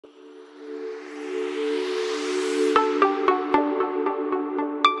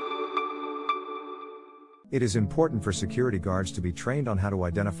It is important for security guards to be trained on how to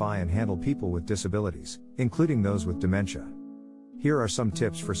identify and handle people with disabilities, including those with dementia. Here are some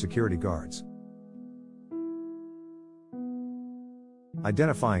tips for security guards.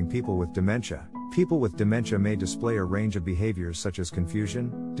 Identifying people with dementia. People with dementia may display a range of behaviors such as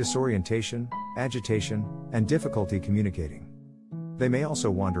confusion, disorientation, agitation, and difficulty communicating. They may also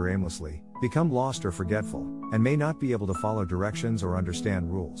wander aimlessly, become lost or forgetful, and may not be able to follow directions or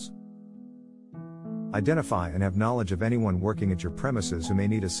understand rules. Identify and have knowledge of anyone working at your premises who may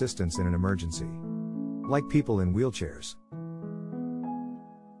need assistance in an emergency, like people in wheelchairs.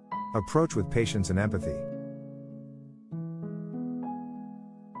 Approach with patience and empathy.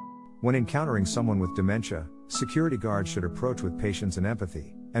 When encountering someone with dementia, security guards should approach with patience and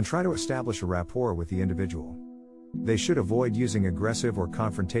empathy, and try to establish a rapport with the individual. They should avoid using aggressive or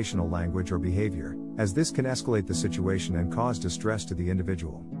confrontational language or behavior, as this can escalate the situation and cause distress to the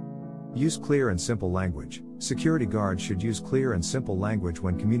individual. Use clear and simple language. Security guards should use clear and simple language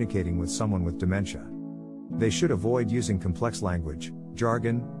when communicating with someone with dementia. They should avoid using complex language,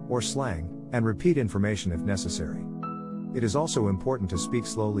 jargon, or slang, and repeat information if necessary. It is also important to speak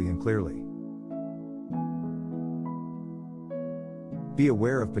slowly and clearly. Be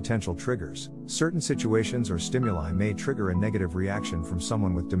aware of potential triggers. Certain situations or stimuli may trigger a negative reaction from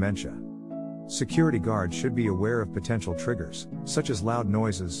someone with dementia. Security guards should be aware of potential triggers, such as loud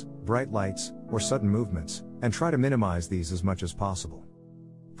noises, bright lights, or sudden movements, and try to minimize these as much as possible.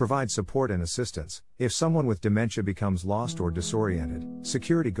 Provide support and assistance. If someone with dementia becomes lost or disoriented,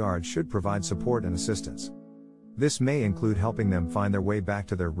 security guards should provide support and assistance. This may include helping them find their way back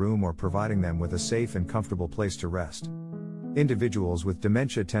to their room or providing them with a safe and comfortable place to rest. Individuals with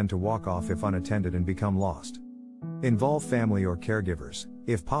dementia tend to walk off if unattended and become lost. Involve family or caregivers.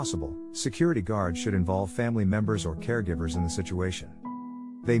 If possible, security guards should involve family members or caregivers in the situation.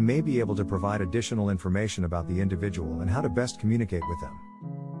 They may be able to provide additional information about the individual and how to best communicate with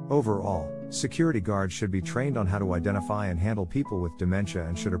them. Overall, security guards should be trained on how to identify and handle people with dementia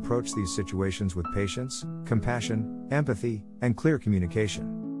and should approach these situations with patience, compassion, empathy, and clear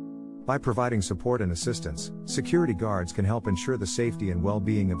communication. By providing support and assistance, security guards can help ensure the safety and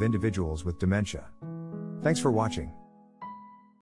well-being of individuals with dementia. Thanks for watching.